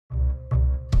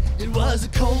was a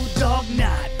cold, dark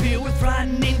night filled with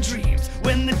frightening dreams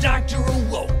when the doctor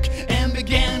awoke and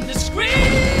began to scream.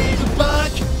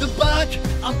 The buck,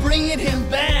 I'm bringing him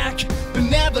back.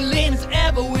 Benevolent as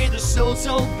ever with a soul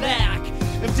so black.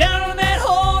 If down in that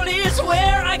hole is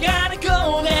where I gotta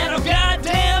go, then I'll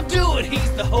goddamn do it.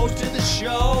 He's the host of the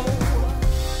show,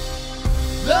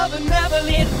 the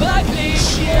Benevolent Buckley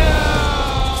Show.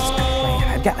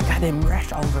 I've got a goddamn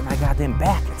rash all over my goddamn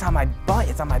back. It's on my butt,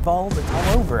 it's on my balls, it's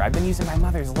all over. I've been using my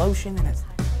mother's lotion and it's...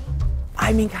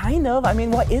 I mean, kind of. I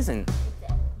mean, what isn't?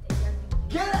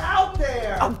 Get out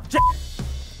there! Oh,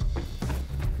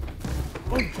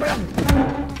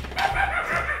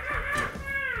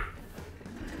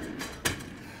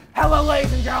 Hello,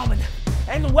 ladies and gentlemen,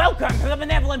 and welcome to the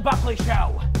Benevolent Buckley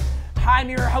Show. I'm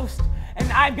your host, and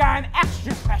I've got an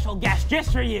extra special guest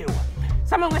just for you.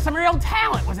 Someone with some real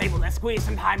talent was able to squeeze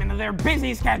some time into their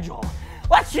busy schedule.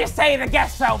 Let's just say the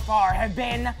guests so far have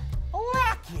been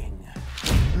lacking.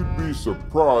 You'd be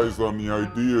surprised on the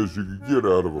ideas you could get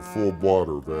out of a full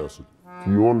bladder of acid.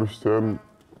 Do you understand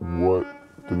what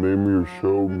the name of your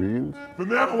show means?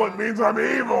 Benevolent means I'm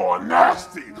evil and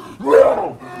nasty.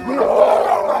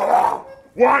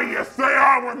 Why you stay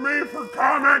on with me for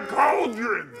comment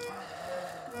cauldron?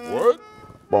 What?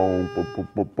 Boom, boom, boom,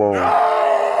 boom, boom.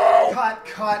 No!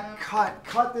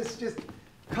 Cut this, just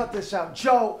cut this out.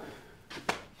 Joe,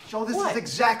 this What? is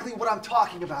exactly what I'm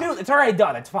talking about. Dude, it's already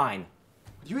done, it's fine.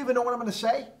 Do you even know what I'm gonna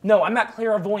say? No, I'm not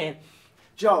clairvoyant.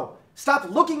 Joe, stop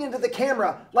looking into the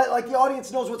camera like the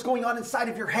audience knows what's going on inside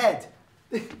of your head.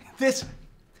 This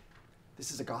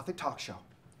is a gothic talk show.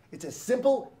 It's as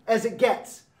simple as it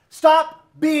gets. Stop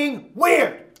being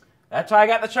weird. That's why I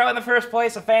got the show in the first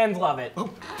place. The fans love it.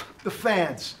 Oh, the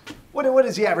fans. What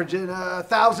is he averaging?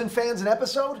 1,000 fans an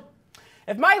episode?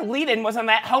 If my lead-in wasn't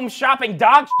that home shopping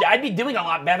dog shit, I'd be doing a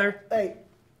lot better. Hey,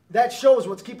 that show is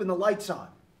what's keeping the lights on.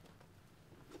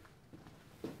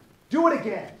 Do it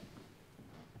again.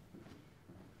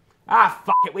 Ah,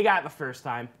 fuck it. We got it the first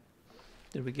time.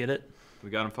 Did we get it? We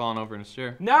got him falling over in his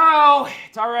chair. No!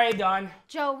 It's already done.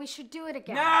 Joe, we should do it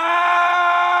again. No!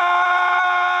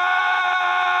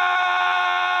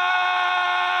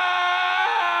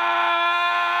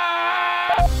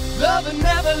 The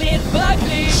Benevolent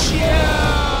Buckley Show.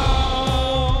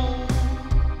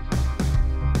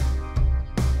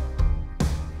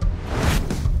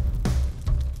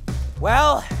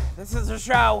 Well, this is the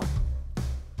show.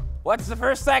 What's the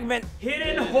first segment?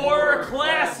 Hidden Horror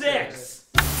Classics.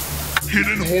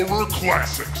 Hidden Horror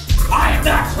Classics. I'm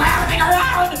not clowning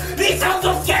around! These sounds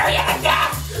so scary and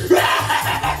death!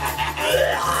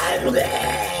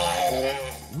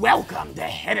 Welcome to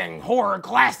Hidden Horror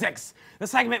Classics, the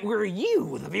segment where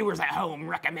you, the viewers at home,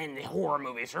 recommend horror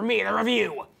movies for me to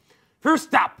review.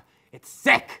 First up, it's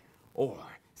Sick or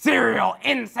Serial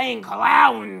Insane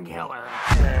Clown Killer.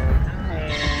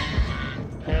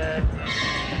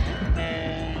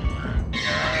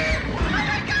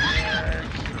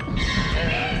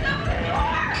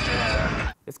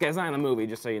 This guy's not in the movie,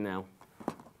 just so you know.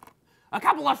 A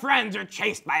couple of friends are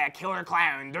chased by a killer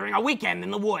clown during a weekend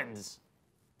in the woods.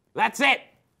 That's it.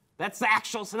 That's the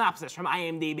actual synopsis from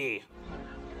IMDb.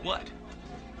 What?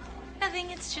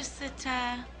 Nothing, it's just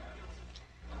that,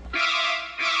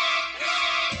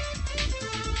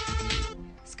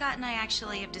 Scott and I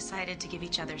actually have decided to give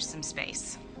each other some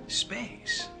space.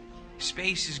 Space?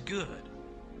 Space is good.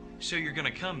 So you're gonna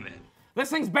come then? This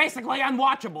thing's basically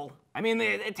unwatchable. I mean,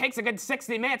 it takes a good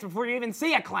 60 minutes before you even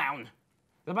see a clown.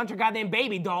 There's a bunch of goddamn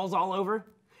baby dolls all over.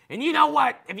 And you know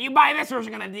what? If you buy this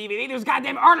version on a DVD, there's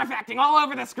goddamn artifacting all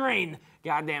over the screen.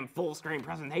 Goddamn full screen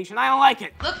presentation. I don't like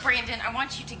it. Look, Brandon, I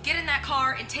want you to get in that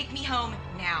car and take me home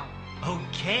now.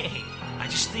 Okay. I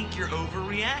just think you're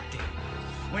overreacting.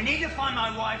 We need to find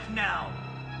my wife now.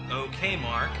 Okay,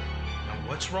 Mark. Now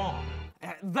what's wrong?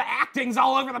 The acting's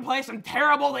all over the place from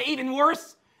terrible to even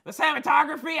worse. The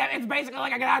cinematography, it's basically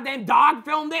like a goddamn dog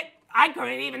filmed it. I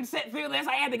couldn't even sit through this.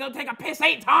 I had to go take a piss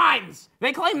 8 times.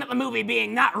 They claim that the movie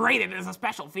being not rated is a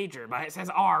special feature, but it says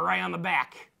R right on the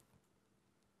back.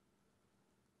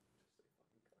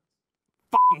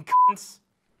 Fucking cunts.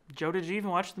 Joe, did you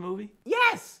even watch the movie?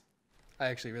 Yes! I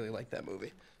actually really like that movie.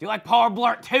 Do you like Power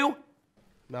Blurt too?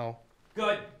 No.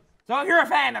 Good. So if you're a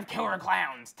fan of killer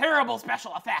clowns, terrible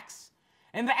special effects,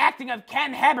 and the acting of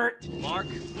Ken Hebert, Mark,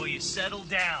 will you settle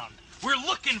down? We're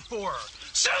looking for her.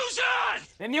 Susan!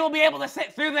 then you'll be able to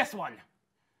sit through this one.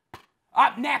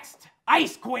 Up next,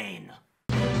 Ice Queen.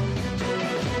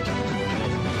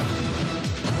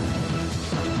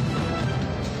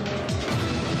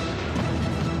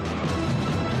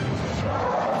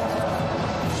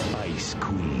 Ice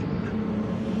Queen.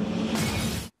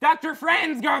 Da Dr.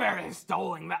 Franzgarter is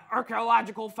stolen the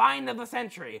archaeological find of the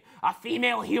century, a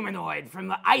female humanoid from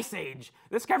the Ice Age,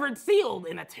 discovered sealed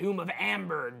in a tomb of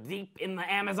amber deep in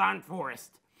the Amazon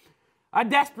forest. A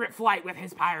desperate flight with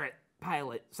his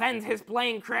pilot sends his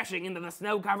plane crashing into the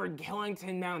snow-covered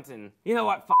Killington Mountain. You know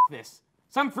what? Fuck this.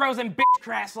 Some frozen bitch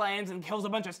crash lands and kills a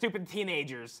bunch of stupid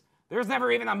teenagers. There's never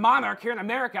even a monarch here in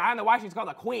America. I don't know why she's called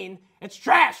a queen. It's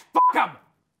trash. Fuck 'em.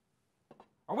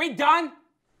 Are we done?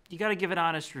 You gotta give an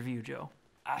honest review, Joe.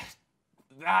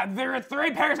 There are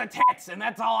 3 pairs of tits, and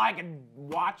that's all I can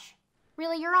watch.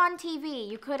 Really, you're on TV.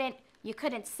 You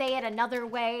couldn't say it another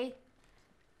way.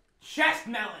 Chest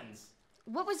melons.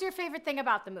 What was your favorite thing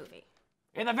about the movie?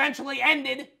 It eventually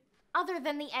ended. Other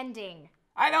than the ending.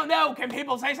 I don't know. Can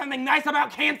people say something nice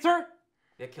about cancer?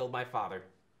 It killed my father.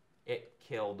 It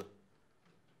killed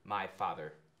my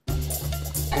father.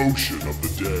 Potion of the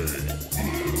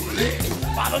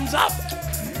day. Bottoms up.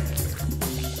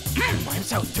 I'm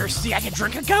so thirsty I could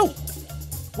drink a goat.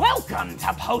 Welcome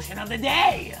to Potion of the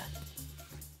Day.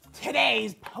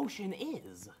 Today's potion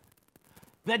is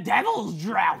the Devil's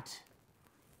Drought.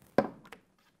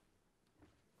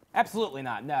 Absolutely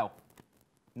not. No.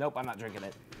 Nope, I'm not drinking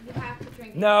it. You have to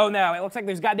drink it. No, it looks like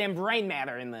there's goddamn brain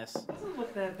matter in this. It doesn't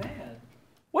look that bad.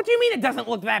 What do you mean it doesn't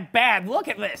look that bad? Look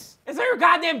at this. Is there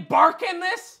goddamn bark in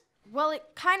this? Well, it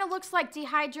kind of looks like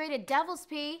dehydrated devil's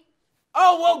pee.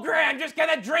 Oh, well, great, I'm just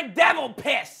gonna drink devil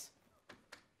piss.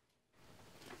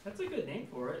 That's a good name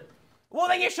for it. Well,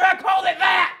 then you should have called it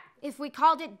that. If we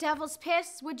called it devil's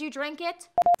piss, would you drink it?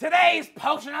 Today's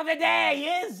potion of the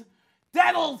day is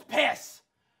devil's piss.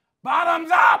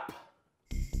 Bottoms up.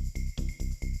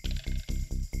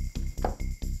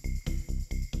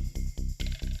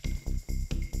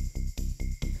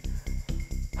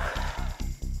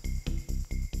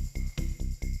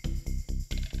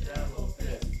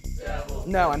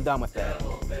 No, I'm done with that.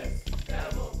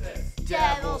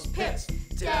 Devil's piss,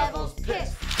 devil's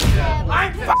piss,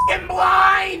 I'm fucking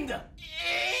blind!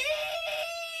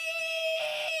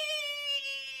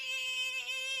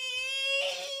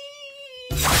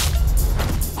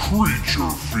 Creature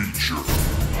feature.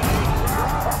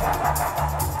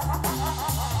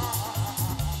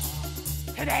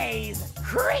 Today's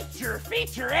creature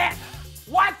featurette.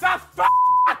 What the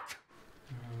fuck?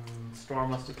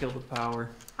 Storm must have killed the power.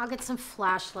 I'll get some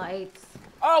flashlights.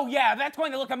 Oh yeah, that's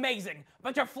going to look amazing.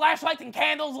 Bunch of flashlights and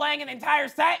candles laying an entire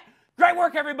set. Great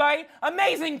work, everybody.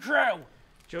 Amazing crew.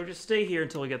 Joe, just stay here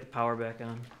until we get the power back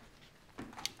on.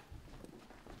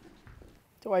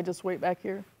 Do I just wait back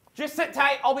here? Just sit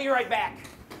tight. I'll be right back.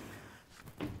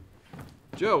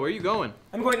 Joe, where are you going?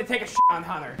 I'm going to take a shit on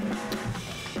Hunter.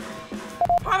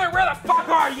 Hunter, where the fuck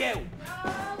are you?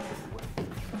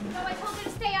 No, I told you to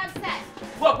stay on set.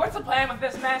 Look, what's the plan with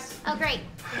this mess? Oh, great.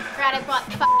 Glad I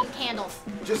brought fucking candles.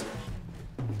 Just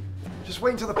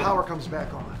wait until the power comes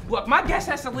back on. Look, my guest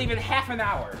has to leave in half an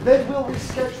hour. Then we'll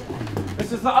reschedule.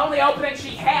 This is the only opening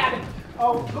she had.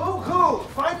 Oh, boo-hoo!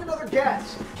 Find another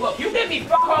guest. Look, you give me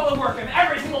fuck all the work in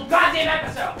every single goddamn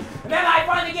episode. And then I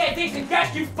finally get a decent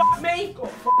guest, you fuck me? Go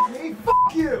fuck me,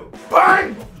 fuck you!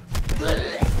 Bang!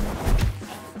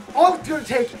 All it's gonna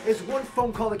take is one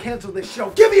phone call to cancel this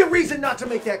show. Give me a reason not to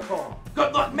make that call.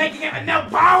 Good luck making it with no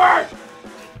power!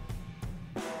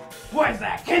 What is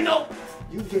that, Kindle?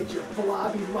 You get your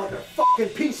blobby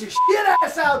motherfucking piece of shit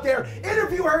ass out there.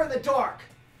 Interview her in the dark.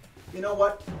 You know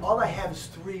what? All I have is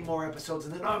 3 more episodes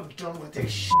and then I'm done with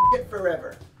this shit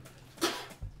forever.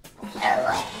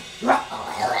 What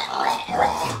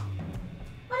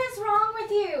is wrong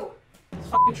with you? It's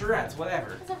fucking Tourette's,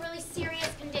 whatever. It's a really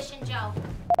serious condition, Joe.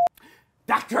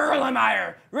 Dr.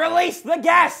 Erlenmeyer, release the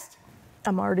guest!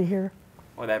 I'm already here.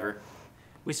 Whatever.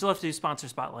 We still have to do sponsor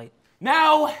spotlight.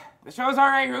 No! The show's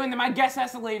already ruined and my guest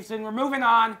has to leave, so we're moving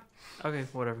on. Okay,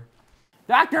 whatever.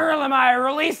 Dr. Erlenmeyer,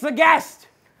 release the guest!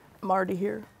 I'm already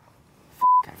here.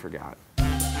 I forgot.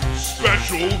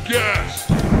 Special guest.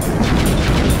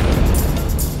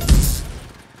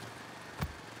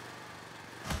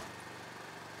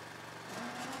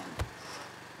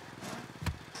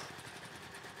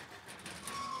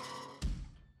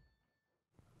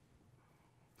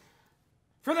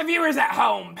 For the viewers at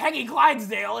home, Peggy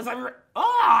Clydesdale is a...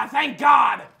 Ah, thank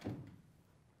God!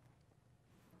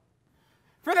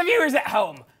 For the viewers at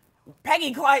home,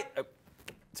 Peggy Clyde...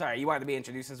 sorry, you wanted to be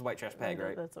introduced as White Trash Peg,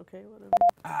 right? That's okay, whatever.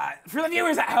 For the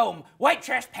viewers at home, White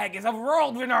Trash Peg is a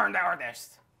world-renowned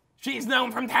artist. She's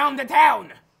known from town to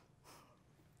town.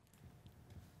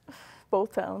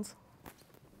 Both towns.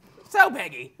 So,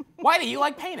 Peggy, why do you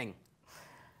like painting?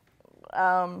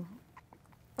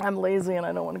 I'm lazy and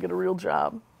I don't want to get a real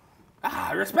job.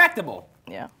 Ah, respectable.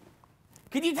 Yeah.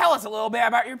 Could you tell us a little bit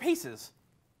about your pieces?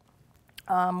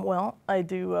 Well, I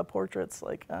do portraits,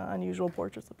 like unusual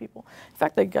portraits of people. In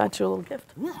fact, I got you a little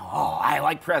gift. Oh, I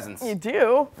like presents. You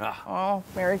do? Ugh. Oh,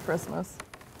 Merry Christmas.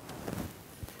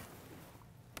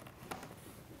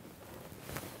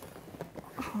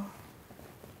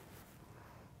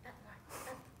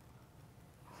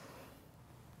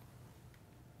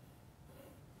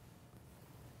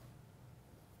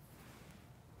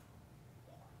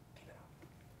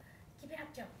 Keep it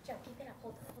up, Joe. Joe, keep it up.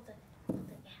 Hold it, hold it.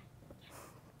 Yeah.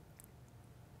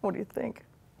 What do you think?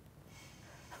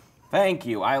 Thank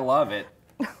you. I love it.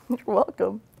 You're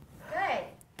welcome. Good,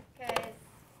 because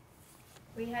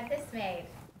we had this made.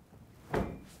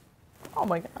 Oh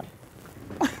my God.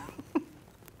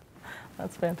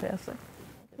 That's fantastic.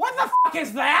 What the fuck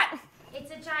is that?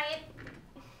 It's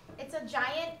a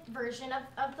giant version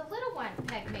of the little one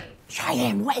Peg made.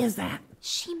 Cheyenne, what is that?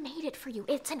 She made it for you.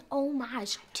 It's an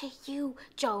homage to you,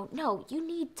 Joe. No, you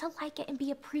need to like it and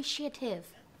be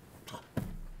appreciative.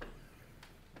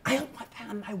 I don't want that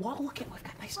on my wall. Look at we've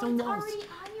got nice stone It's walls. already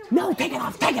on your No, wall. take it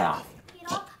off, take it off. You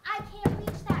know, I can't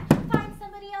reach that. Find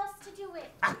somebody else to do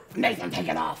it. Nathan, take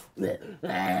it off.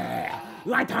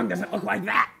 My tongue doesn't look like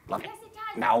that. Look. Yes, it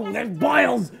does. No, Yes, there's it does.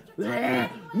 boils. I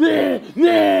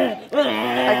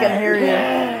can hear you.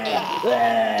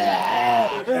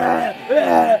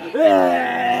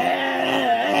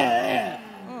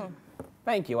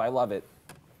 Thank you, I love it.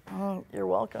 Oh, you're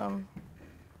welcome.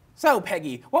 So,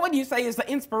 Peggy, what would you say is the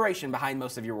inspiration behind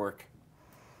most of your work?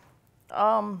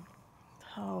 Oh,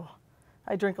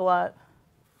 I drink a lot.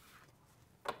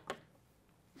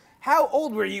 How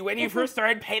old were you when you first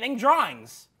started painting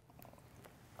drawings?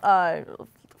 4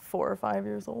 or 5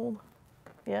 years old.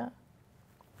 Yeah.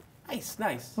 Nice,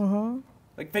 nice. Mm-hmm.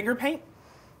 Like finger paint?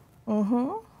 Mm-hmm.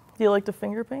 Do you like to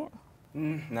finger paint?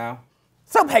 No.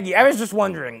 So, Peggy, I was just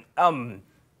wondering,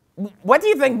 what do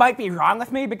you think might be wrong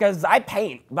with me? Because I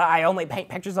paint, but I only paint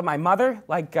pictures of my mother,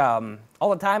 like, all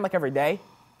the time, like every day.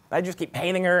 I just keep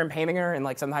painting her, and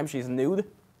like sometimes she's nude.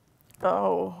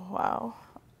 Oh, wow.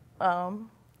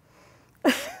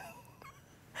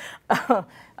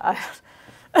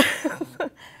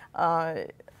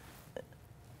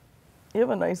 You have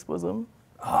a nice bosom.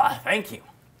 Oh, thank you.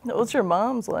 What's your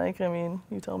mom's like? I mean,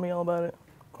 you tell me all about it.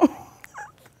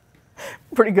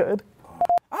 Pretty good.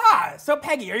 Ah, so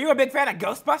Peggy, are you a big fan of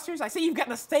Ghostbusters? I see you've got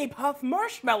the Stay Puft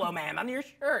Marshmallow Man on your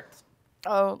shirt.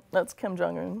 Oh, that's Kim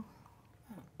Jong-un.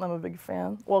 I'm a big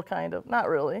fan. Well, kind of. Not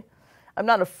really. I'm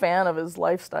not a fan of his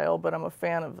lifestyle, but I'm a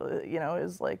fan of,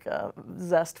 his, like,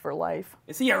 zest for life.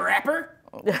 Is he a rapper?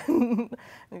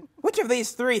 Which of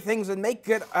these three things would make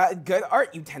good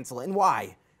art utensil, and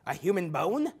why? A human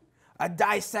bone? A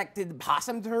dissected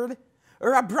possum turd?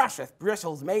 Or a brush with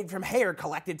bristles made from hair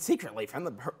collected secretly from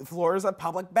the floors of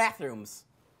public bathrooms?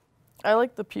 I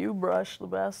like the pew brush the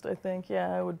best, I think.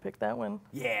 Yeah, I would pick that one.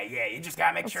 Yeah, you just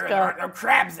gotta make sure there aren't no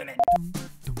crabs in it.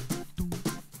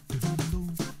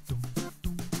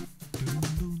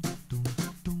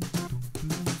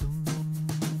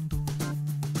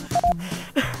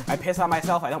 I piss on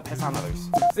myself, I don't piss on others.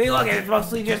 See, look, it's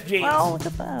mostly just jeans. Oh, look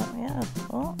at that, yeah.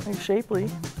 Oh, you're shapely.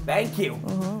 Thank you.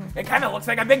 It kind of looks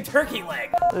like a big turkey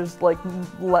leg. There's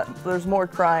more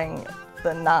crying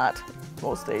than not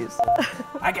most days.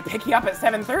 I could pick you up at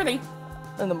 7:30.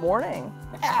 In the morning?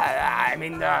 I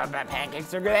mean,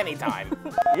 pancakes are good anytime.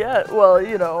 Yeah, well,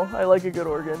 I like a good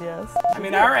organ, yes. I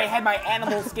mean, I already had my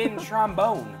animal skin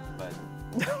trombone, but...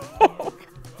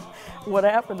 What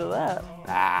happened to that?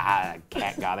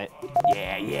 Cat got it.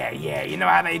 Yeah, you know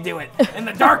how they do it. In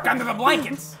the dark, under the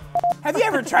blankets. Have you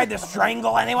ever tried to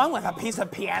strangle anyone with a piece of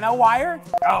piano wire?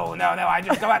 Oh, no, I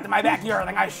just go out to my backyard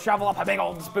and I shovel up a big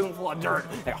old spoonful of dirt.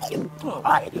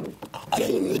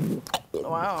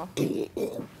 Wow.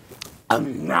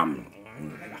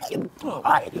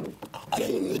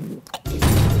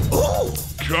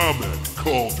 Comment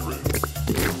Cauldron.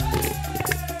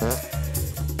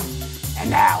 And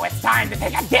now it's time to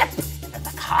take a dip in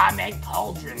the comment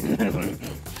cauldron.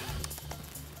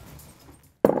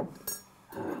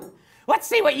 Let's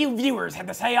see what you viewers have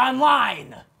to say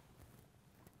online.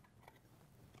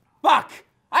 Buck,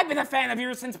 I've been a fan of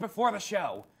yours since before the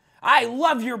show. I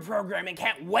love your program and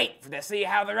can't wait to see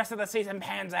how the rest of the season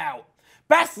pans out.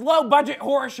 Best low-budget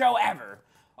horror show ever.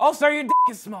 Also, your dick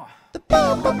is small.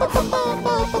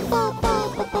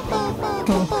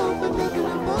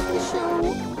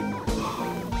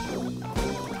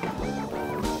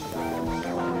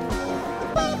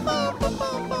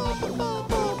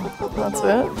 That's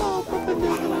it?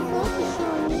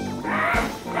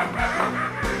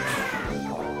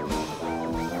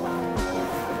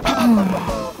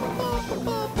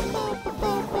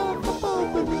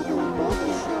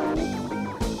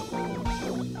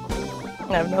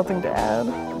 I have nothing to add.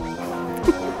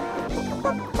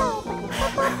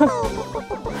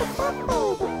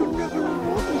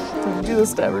 Do you do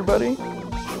this to everybody?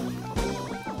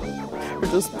 Or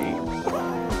just me?